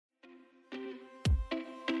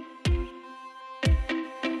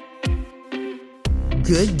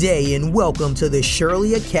Good day and welcome to the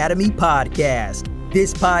Shirley Academy podcast.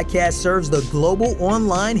 This podcast serves the global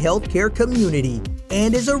online healthcare community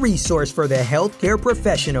and is a resource for the healthcare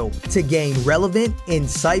professional to gain relevant,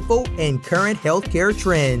 insightful, and current healthcare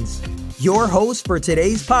trends. Your host for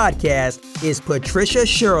today's podcast is Patricia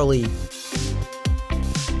Shirley.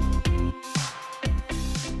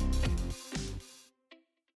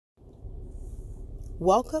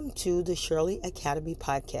 Welcome to the Shirley Academy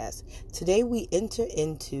podcast. Today we enter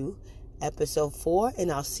into episode 4 in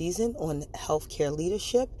our season on healthcare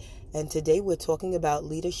leadership, and today we're talking about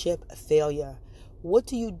leadership failure. What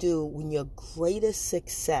do you do when your greatest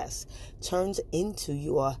success turns into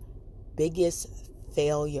your biggest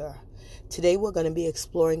failure? Today we're going to be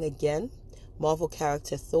exploring again Marvel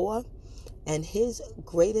character Thor and his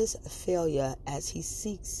greatest failure as he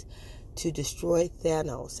seeks to destroy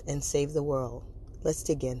Thanos and save the world. Let's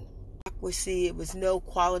dig in. Accuracy, it was no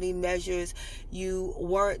quality measures. You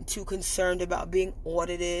weren't too concerned about being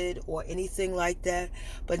audited or anything like that.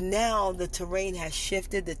 But now the terrain has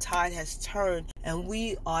shifted, the tide has turned, and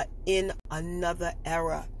we are in another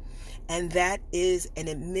era. And that is an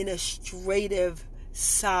administrative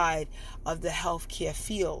side of the healthcare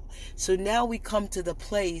field. So now we come to the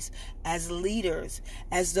place as leaders,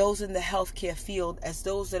 as those in the healthcare field, as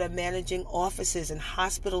those that are managing offices and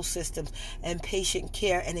hospital systems and patient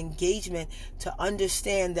care and engagement, to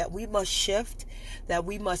understand that we must shift, that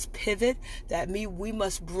we must pivot, that we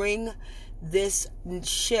must bring this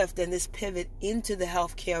shift and this pivot into the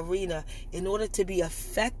healthcare arena in order to be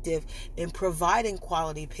effective in providing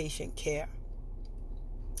quality patient care.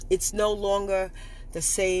 It's no longer the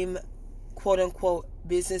same quote-unquote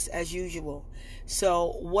business as usual.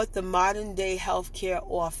 So what the modern day healthcare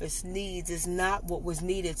office needs is not what was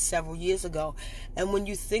needed several years ago. And when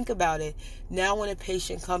you think about it, now when a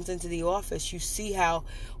patient comes into the office, you see how,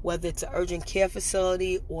 whether it's an urgent care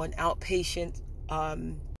facility or an outpatient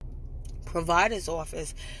provider's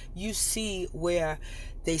office, you see where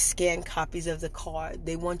they scan copies of the card.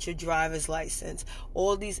 They want your driver's license.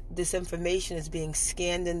 All this information is being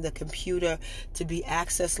scanned in the computer to be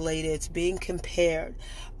accessed later. It's being compared.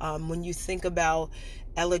 When you think about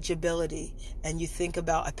eligibility and you think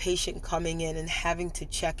about a patient coming in and having to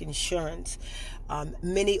check insurance,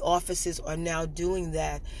 many offices are now doing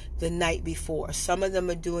that the night before. Some of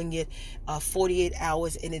them are doing it 48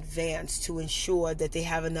 hours in advance to ensure that they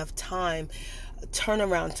have enough time,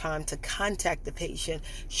 turnaround time, to contact the patient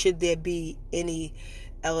should there be any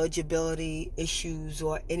eligibility issues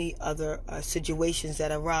or any other situations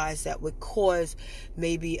that arise that would cause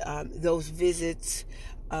maybe those visits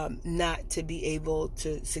not to be able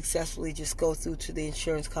to successfully just go through to the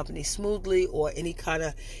insurance company smoothly, or any kind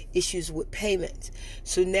of issues with payments.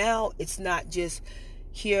 So now it's not just,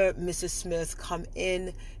 here, Mrs. Smith, come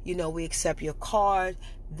in, we accept your card.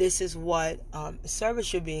 This is what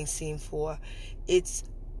service you're being seen for. It's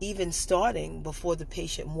even starting before the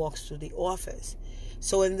patient walks through the office.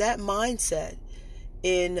 So in that mindset,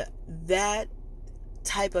 in that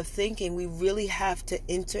type of thinking, we really have to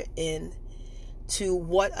enter in to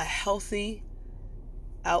what a healthy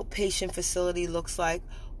outpatient facility looks like,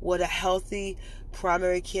 what a healthy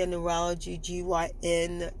primary care neurology,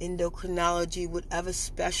 GYN, endocrinology, whatever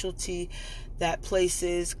specialty that place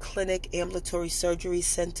is, clinic, ambulatory surgery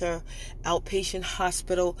center, outpatient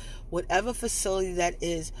hospital, whatever facility that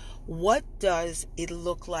is, what does it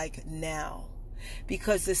look like now?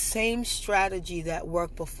 Because the same strategy that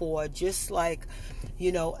worked before, just like,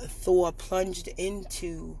 Thor plunged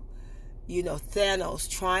into Thanos,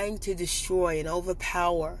 trying to destroy and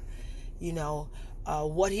overpower,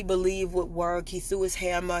 what he believed would work. He threw his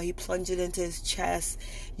hammer, he plunged it into his chest.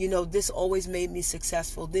 This always made me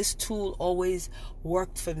successful. This tool always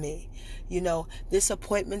worked for me. This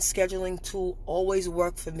appointment scheduling tool always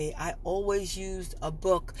worked for me. I always used a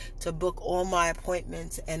book to book all my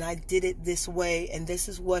appointments, and I did it this way, and this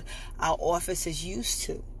is what our office is used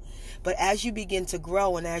to. But as you begin to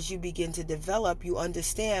grow and as you begin to develop, you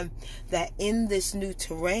understand that in this new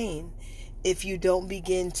terrain, if you don't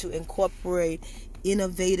begin to incorporate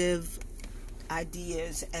innovative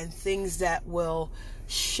ideas and things that will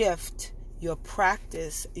shift your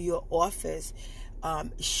practice, your office,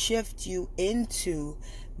 shift you into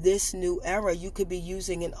this new era, you could be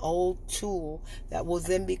using an old tool that will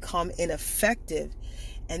then become ineffective.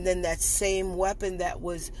 And then that same weapon that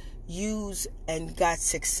was used and got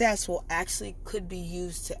success could be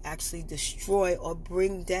used to actually destroy or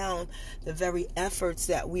bring down the very efforts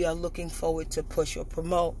that we are looking forward to push or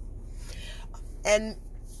promote. And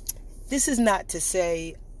this is not to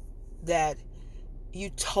say that you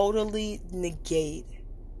totally negate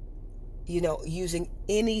using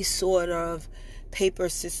any sort of paper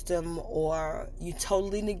system, or you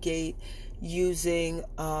totally negate using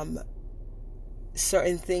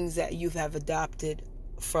certain things that you have adopted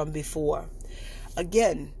from before.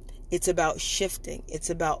 Again, it's about shifting. It's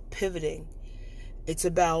about pivoting. It's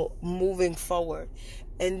about moving forward.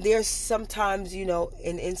 And there's sometimes,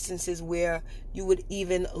 in instances where you would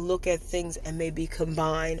even look at things and maybe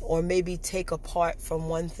combine, or maybe take a part from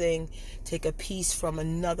one thing, take a piece from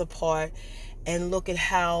another part, and look at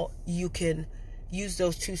how you can use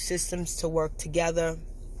those two systems to work together.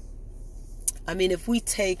 I mean, if we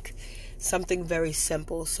take something very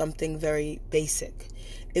simple, something very basic,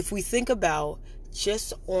 if we think about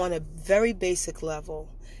just on a very basic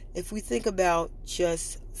level, if we think about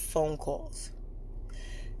just phone calls,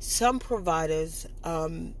 some providers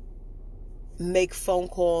make phone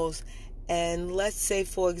calls, and let's say,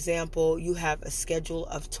 for example, you have a schedule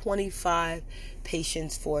of 25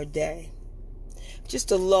 patients for a day.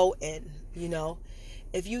 Just a low end,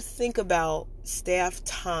 If you think about staff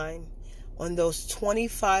time on those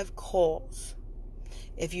 25 calls,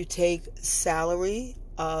 if you take salary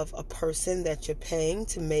of a person that you're paying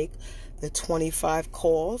to make the 25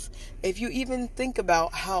 calls, if you even think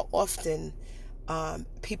about how often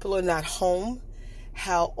people are not home,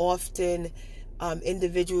 how often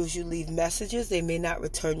individuals, you leave messages, they may not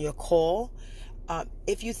return your call.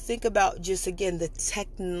 If you think about just, again, the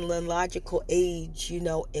technological age,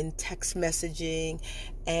 in text messaging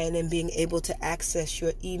and in being able to access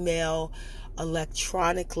your email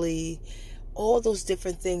electronically, all those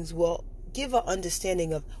different things will give an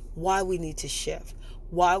understanding of why we need to shift,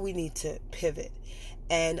 why we need to pivot,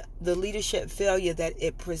 and the leadership failure that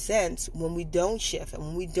it presents when we don't shift and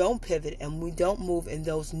when we don't pivot and we don't move in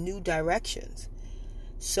those new directions.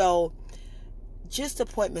 So just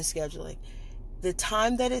appointment scheduling, the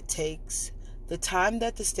time that it takes, the time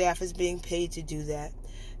that the staff is being paid to do that,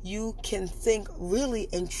 you can think really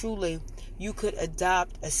and truly you could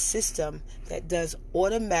adopt a system that does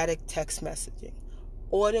automatic text messaging,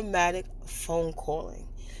 automatic phone calling,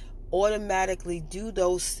 automatically do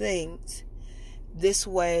those things. This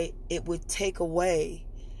way, it would take away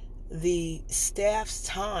the staff's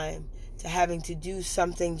time to having to do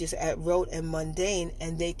something just at rote and mundane,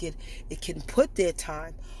 and it can put their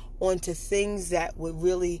time onto things that would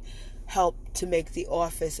really help to make the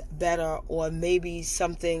office better, or maybe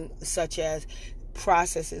something such as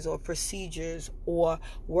processes or procedures, or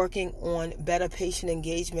working on better patient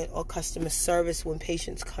engagement or customer service when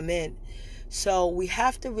patients come in. So we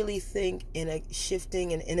have to really think in a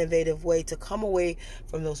shifting and innovative way to come away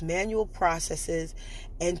from those manual processes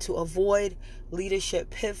and to avoid leadership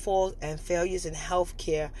pitfalls and failures in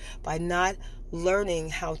healthcare by not learning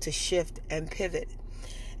how to shift and pivot.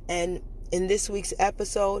 And in this week's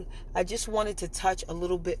episode, I just wanted to touch a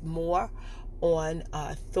little bit more on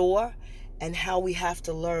Thor, and how we have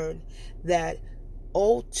to learn that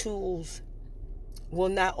old tools will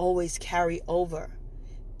not always carry over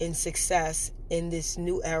in success in this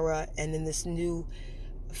new era and in this new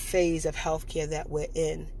phase of healthcare that we're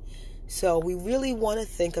in. So we really want to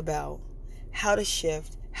think about how to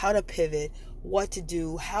shift, how to pivot, what to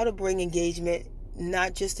do, how to bring engagement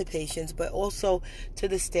not just to patients, but also to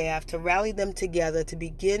the staff, to rally them together, to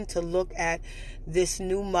begin to look at this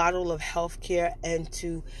new model of healthcare and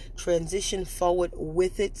to transition forward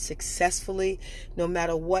with it successfully, no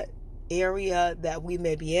matter what area that we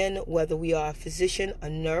may be in, whether we are a physician, a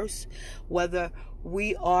nurse, whether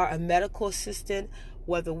we are a medical assistant,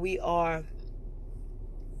 whether we are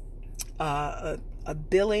a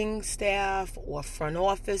billing staff or front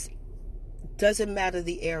office. Doesn't matter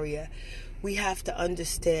the area. We have to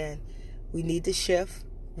understand we need to shift,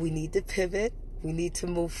 we need to pivot, we need to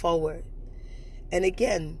move forward. And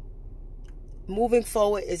again, moving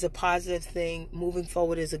forward is a positive thing. Moving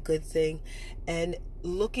forward is a good thing. And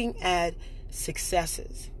looking at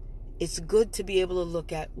successes, it's good to be able to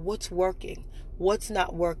look at what's working, what's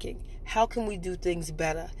not working, how can we do things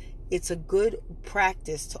better. It's a good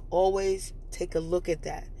practice to always take a look at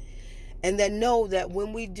that. And then know that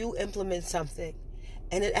when we do implement something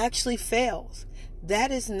and it actually fails,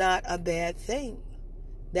 that is not a bad thing.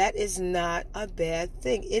 That is not a bad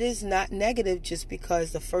thing. It is not negative just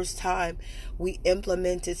because the first time we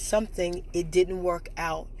implemented something, it didn't work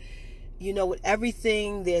out. You know, with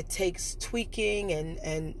everything, there takes tweaking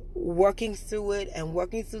and working through it and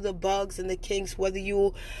working through the bugs and the kinks, whether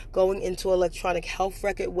you're going into electronic health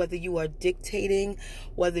record, whether you are dictating,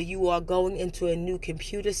 whether you are going into a new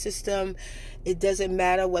computer system. It doesn't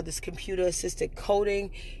matter whether it's computer-assisted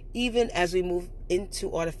coding. Even as we move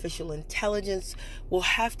into artificial intelligence, we'll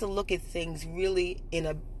have to look at things really in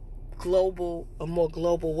a more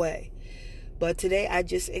global way. But today I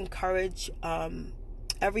just encourage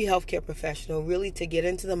every healthcare professional really to get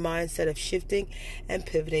into the mindset of shifting and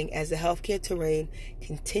pivoting as the healthcare terrain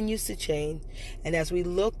continues to change. And as we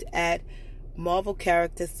looked at Marvel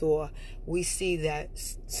character Thor, we see that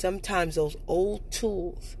sometimes those old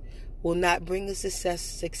tools will not bring the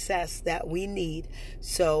success that we need.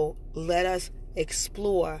 So let us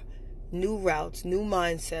explore new routes, new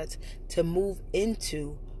mindsets to move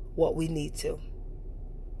into what we need to.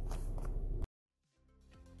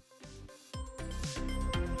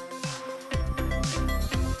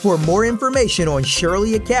 For more information on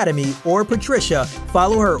Shirley Academy or Patricia,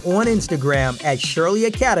 follow her on Instagram at Shirley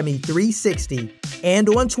Academy 360 and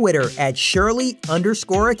on Twitter at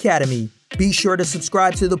Shirley_Academy. Be sure to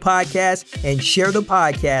subscribe to the podcast and share the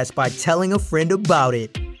podcast by telling a friend about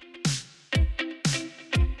it.